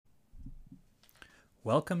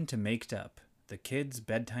Welcome to Maked Up, the Kids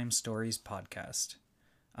Bedtime Stories podcast.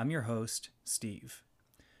 I'm your host, Steve.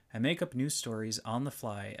 I make up new stories on the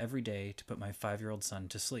fly every day to put my 5-year-old son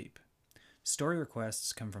to sleep. Story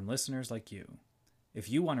requests come from listeners like you. If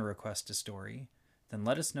you want to request a story, then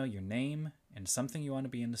let us know your name and something you want to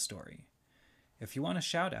be in the story. If you want a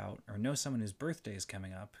shout out or know someone whose birthday is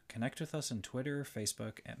coming up, connect with us on Twitter or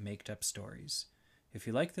Facebook at Maked Up Stories. If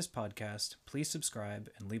you like this podcast, please subscribe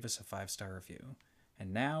and leave us a 5-star review.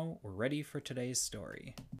 And now we're ready for today's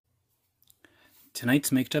story.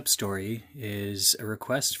 Tonight's Maked Up story is a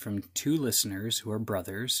request from two listeners who are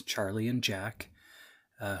brothers, Charlie and Jack,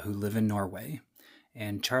 who live in Norway.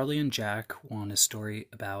 And Charlie and Jack want a story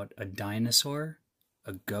about a dinosaur,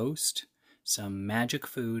 a ghost, some magic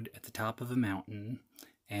food at the top of a mountain,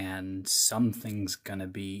 and something's gonna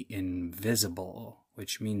be invisible,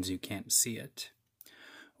 which means you can't see it.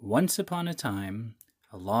 Once upon a time,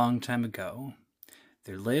 a long time ago,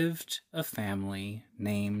 there lived a family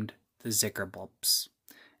named the Zickerblups.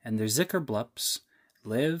 And the Zickerblups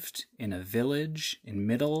lived in a village in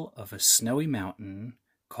middle of a snowy mountain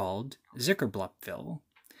called Zickerblupville.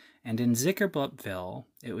 And in Zickerblupville,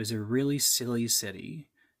 it was a really silly city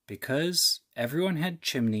because everyone had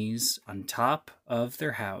chimneys on top of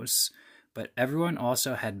their house, but everyone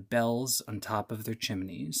also had bells on top of their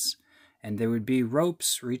chimneys. And there would be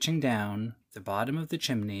ropes reaching down the bottom of the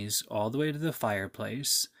chimneys all the way to the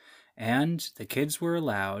fireplace, and the kids were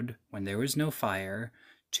allowed, when there was no fire,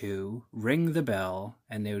 to ring the bell,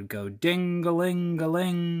 and they would go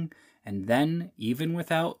ding-a-ling-a-ling, and then, even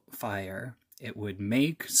without fire, it would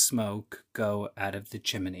make smoke go out of the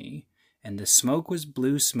chimney. And the smoke was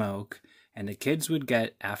blue smoke, and the kids would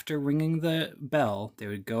get, after ringing the bell, they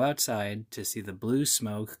would go outside to see the blue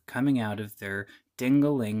smoke coming out of their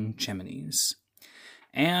ding-a-ling chimneys.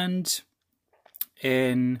 And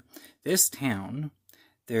in this town,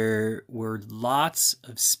 there were lots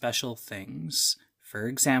of special things. For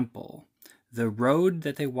example, the road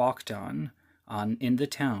that they walked on in the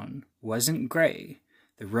town wasn't gray.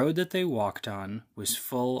 The road that they walked on was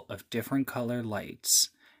full of different color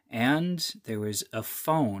lights. And there was a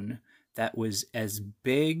phone that was as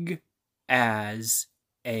big as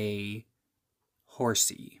a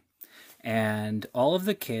horsey. And all of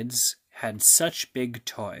the kids had such big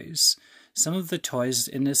toys. Some of the toys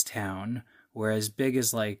in this town were as big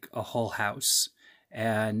as like a whole house.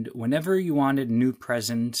 And whenever you wanted a new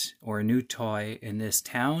present or a new toy in this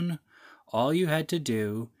town, all you had to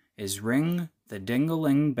do is ring the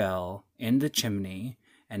ding-a-ling bell in the chimney,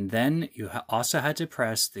 and then you also had to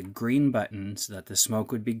press the green button so that the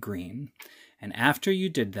smoke would be green. And after you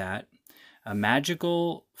did that, a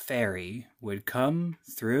magical fairy would come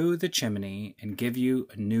through the chimney and give you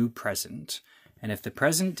a new present. And if the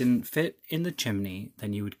present didn't fit in the chimney,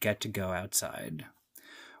 then you would get to go outside.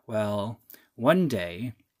 Well, one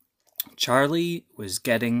day, Charlie was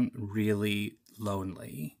getting really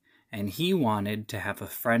lonely, and he wanted to have a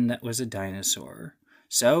friend that was a dinosaur.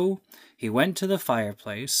 So he went to the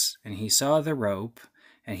fireplace, and he saw the rope,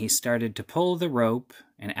 and he started to pull the rope,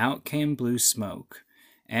 and out came blue smoke.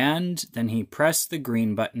 And then he pressed the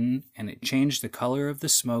green button, and it changed the color of the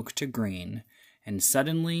smoke to green. And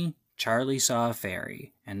suddenly, Charlie saw a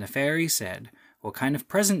fairy. And the fairy said, "What kind of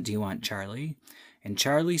present do you want, Charlie?" And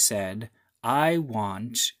Charlie said, "I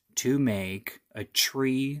want to make a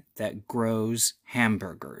tree that grows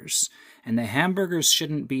hamburgers. And the hamburgers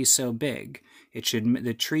shouldn't be so big.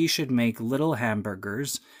 The tree should make little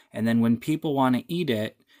hamburgers. And then when people want to eat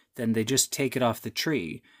it, then they just take it off the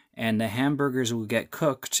tree. And the hamburgers will get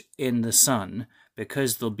cooked in the sun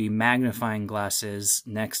because there'll be magnifying glasses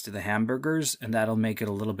next to the hamburgers, and that'll make it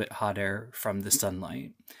a little bit hotter from the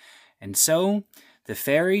sunlight." And so the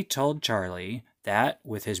fairy told Charlie that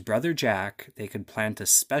with his brother Jack, they could plant a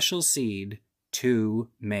special seed to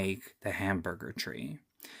make the hamburger tree.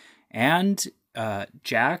 And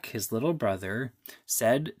Jack, his little brother,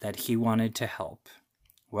 said that he wanted to help.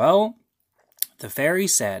 Well, the fairy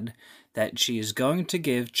said that she is going to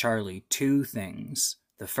give Charlie 2 things.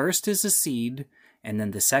 The first is a seed, and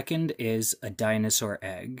then the second is a dinosaur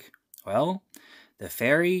egg. Well, the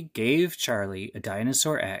fairy gave Charlie a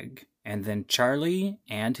dinosaur egg, and then Charlie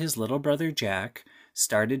and his little brother Jack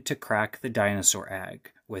started to crack the dinosaur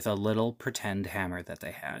egg with a little pretend hammer that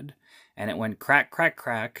they had. And it went crack, crack,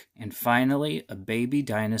 crack, and finally a baby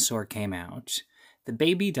dinosaur came out. The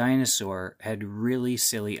baby dinosaur had really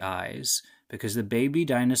silly eyes, because the baby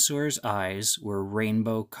dinosaur's eyes were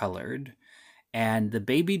rainbow colored. And the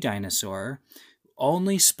baby dinosaur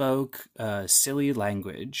only spoke silly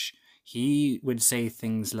language. He would say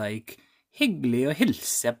things like, "Hyggelig å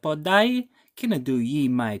hilse på deg. Kunne du gi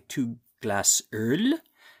meg 2 glas öl,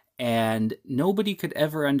 and nobody could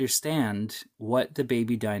ever understand what the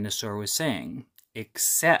baby dinosaur was saying,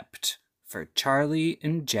 except for Charlie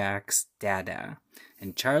and Jack's dada.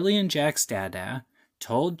 And Charlie and Jack's dada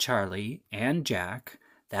told Charlie and Jack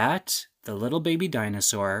that the little baby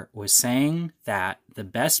dinosaur was saying that the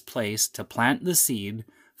best place to plant the seed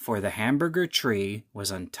for the hamburger tree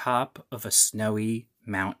was on top of a snowy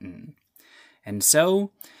mountain. And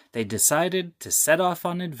so they decided to set off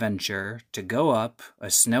on adventure to go up a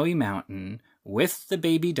snowy mountain with the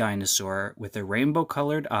baby dinosaur with the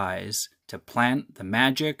rainbow-colored eyes to plant the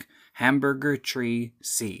magic hamburger tree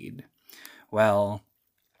seed. Well,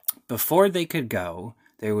 before they could go,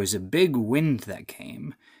 there was a big wind that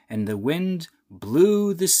came, and the wind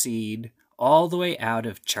blew the seed all the way out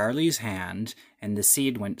of Charlie's hand, and the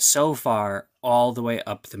seed went so far all the way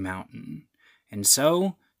up the mountain. And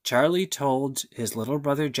so Charlie told his little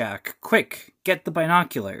brother Jack, "Quick, get the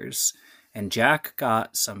binoculars." And Jack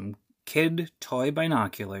got some kid toy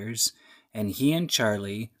binoculars, and he and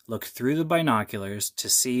Charlie looked through the binoculars to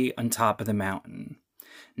see on top of the mountain.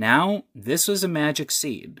 Now, this was a magic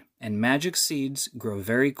seed, and magic seeds grow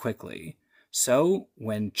very quickly. So,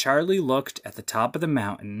 when Charlie looked at the top of the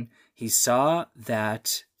mountain, he saw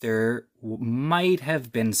that there might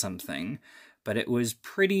have been something, but it was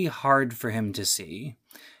pretty hard for him to see.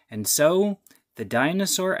 And so, the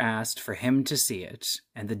dinosaur asked for him to see it,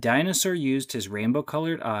 and the dinosaur used his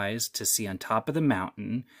rainbow-colored eyes to see on top of the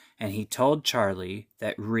mountain, and he told Charlie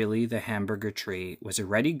that really the hamburger tree was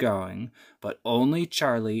already growing, but only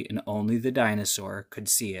Charlie and only the dinosaur could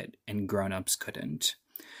see it, and grown-ups couldn't.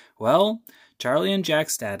 Well, Charlie and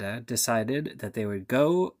Jack's dada decided that they would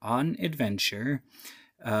go on adventure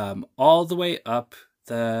all the way up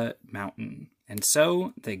the mountain. And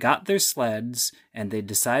so they got their sleds, and they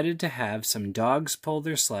decided to have some dogs pull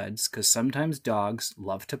their sleds, because sometimes dogs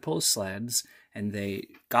love to pull sleds, and they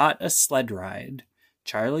got a sled ride,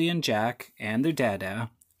 Charlie and Jack and their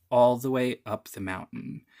dada, all the way up the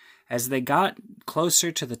mountain. As they got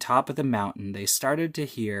closer to the top of the mountain, they started to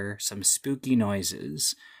hear some spooky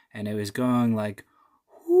noises, and it was going like,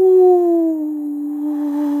 whoo,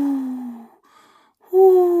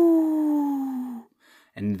 whoo.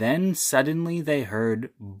 And then suddenly they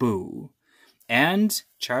heard boo. And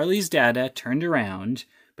Charlie's dada turned around,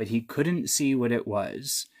 but he couldn't see what it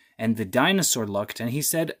was. And the dinosaur looked and he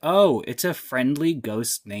said, "Oh, it's a friendly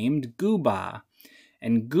ghost named Gooba."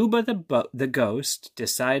 And Gooba the ghost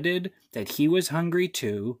decided that he was hungry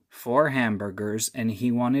too for hamburgers, and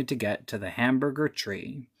he wanted to get to the hamburger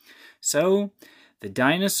tree. So the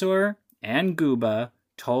dinosaur and Gooba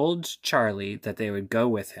told Charlie that they would go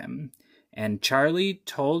with him. And Charlie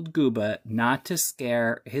told Gooba not to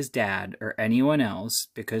scare his dad or anyone else,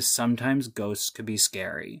 because sometimes ghosts could be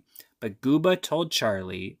scary. But Gooba told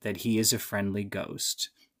Charlie that he is a friendly ghost.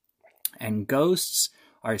 And ghosts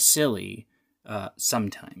are silly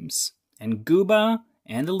sometimes. And Gooba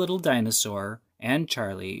and the little dinosaur and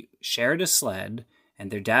Charlie shared a sled, and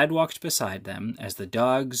their dad walked beside them as the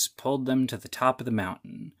dogs pulled them to the top of the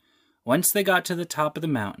mountain. Once they got to the top of the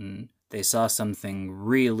mountain, they saw something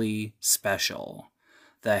really special.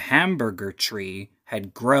 The hamburger tree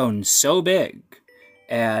had grown so big,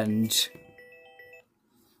 and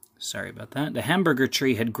sorry about that. The hamburger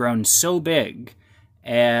tree had grown so big,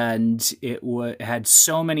 and it had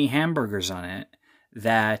so many hamburgers on it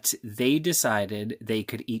that they decided they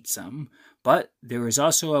could eat some. But there was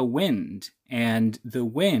also a wind, and the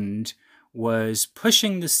wind was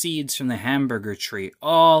pushing the seeds from the hamburger tree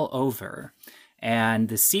all over. And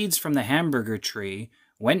the seeds from the hamburger tree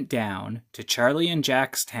went down to Charlie and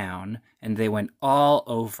Jack's town, and they went all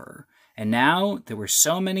over. And now there were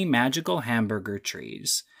so many magical hamburger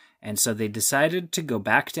trees. And so they decided to go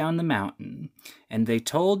back down the mountain, and they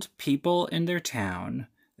told people in their town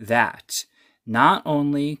that not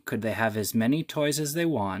only could they have as many toys as they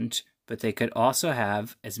want, but they could also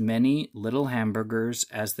have as many little hamburgers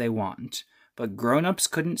as they want. But grown-ups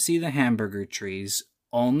couldn't see the hamburger trees,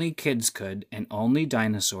 only kids could, and only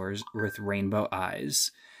dinosaurs with rainbow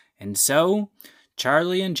eyes. And so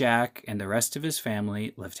Charlie and Jack and the rest of his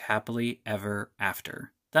family lived happily ever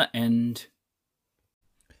after. The end.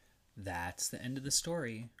 That's the end of the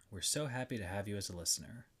story. We're so happy to have you as a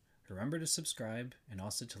listener. Remember to subscribe and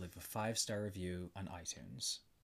also to leave a 5-star review on iTunes.